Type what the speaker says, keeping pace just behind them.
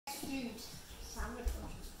food. Sandwich.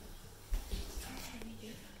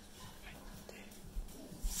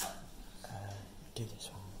 Do this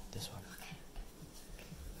one. This one.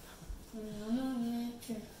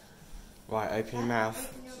 Right, open your mouth.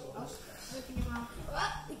 Open your mouth.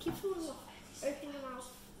 Ah, it keeps falling off. Open your mouth.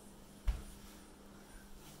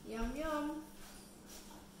 Yum yum.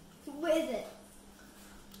 What is it?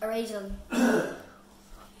 A raisin. It's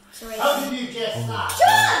a raisin. How did you guess that?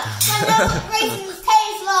 I know what raisins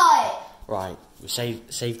taste like. Right, we'll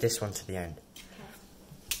save this one to the end.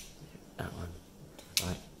 That one.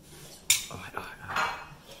 Right. Alright.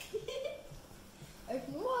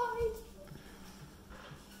 Open wide.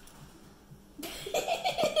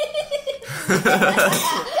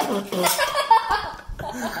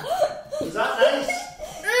 Was that nice?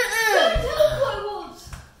 Don't tell us what it was.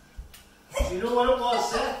 Do you know what it was,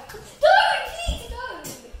 Seth? Don't, please don't.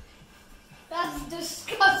 That's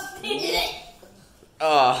disgusting.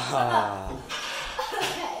 Oh.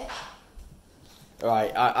 Okay.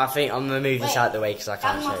 Right, I think I'm going to move this out of the way because I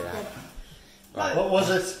can't show that. Right. What was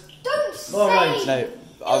it? Don't say. All right. No, It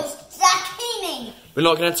was zucchini. we're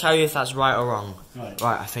not going to tell you if that's right or wrong. Right.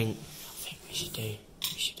 Right, I think we should do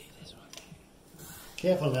this one.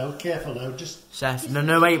 Careful now. Just Seth,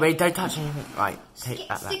 no, wait, don't touch anything. Right, take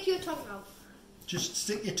that back. Stick your tongue out. just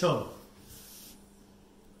stick your tongue.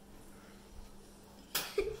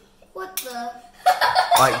 What the?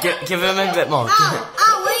 Right, give him a bit more.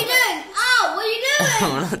 Ow, what are you doing? Ow, what are you doing?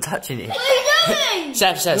 I'm not touching you. What are you doing?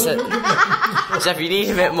 Seth, you need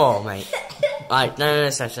a bit more, mate. Right, no,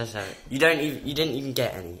 Seth. You didn't even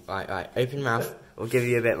get any. Right, open mouth. We'll give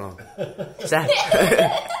you a bit more. Seth.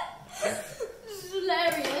 This is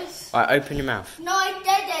hilarious. Right, open your mouth. No, I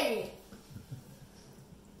didn't.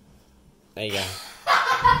 There you go.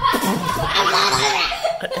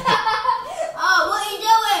 Oh, what are you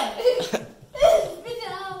doing? Spit it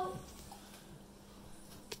out.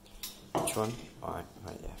 Which one? Right,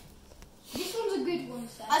 yeah. This one's a good one,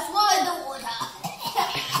 Seth. I swallowed the water.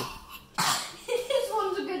 This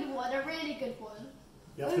one's a good one, a really good one.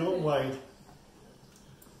 You have to open wide.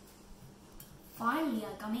 Finally,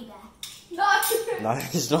 a gummy bear. No,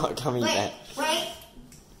 it's not coming yet. Wait.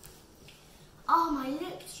 Oh, my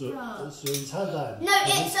lips, So bro. he's had that. No,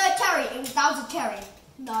 it's a cherry. That was a cherry.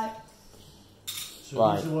 No. So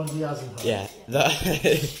Right. these are the ones he hasn't had. Yeah.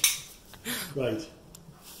 Right.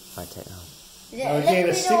 Right, take that one. Now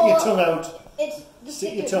again, stick your tongue out. It's the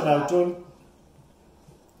Stick your tongue out. Don't.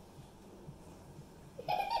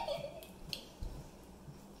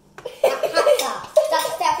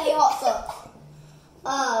 That's definitely hot sauce.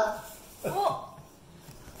 What?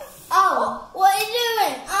 Oh, what are you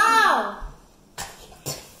doing? Ow!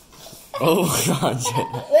 Oh, God.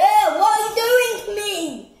 What are you doing to me?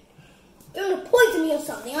 You're going to poison me or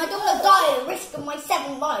something. I don't want to die at the risk of my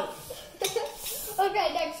 7 life. Okay,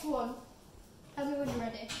 next one. Tell me when you're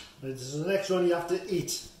ready. This is the next one you have to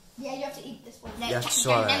eat. Yeah, you have to eat this one. You have to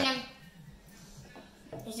swallow it.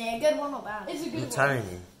 Is it a good one or bad? It's a good I'm one. telling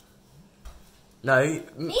you. No,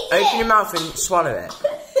 open it. your mouth and swallow it.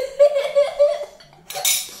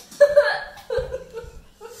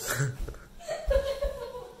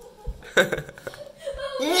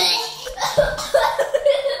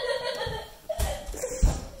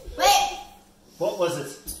 Wait. What was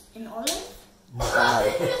it? An olive?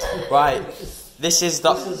 No. Right, this is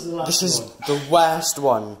the the worst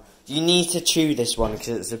one. You need to chew this one because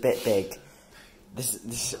it's a bit big.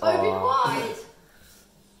 This. Open wide.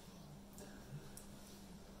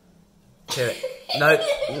 Chew it. No.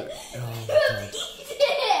 Oh, God.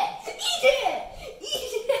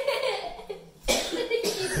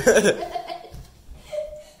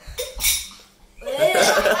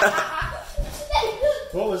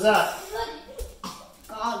 What was that?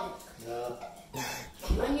 Garlic. No.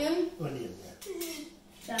 Onion. Onion.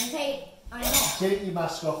 Should I take? I'm not. Take your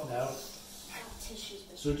mask off now. Tissues.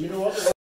 So do you know what?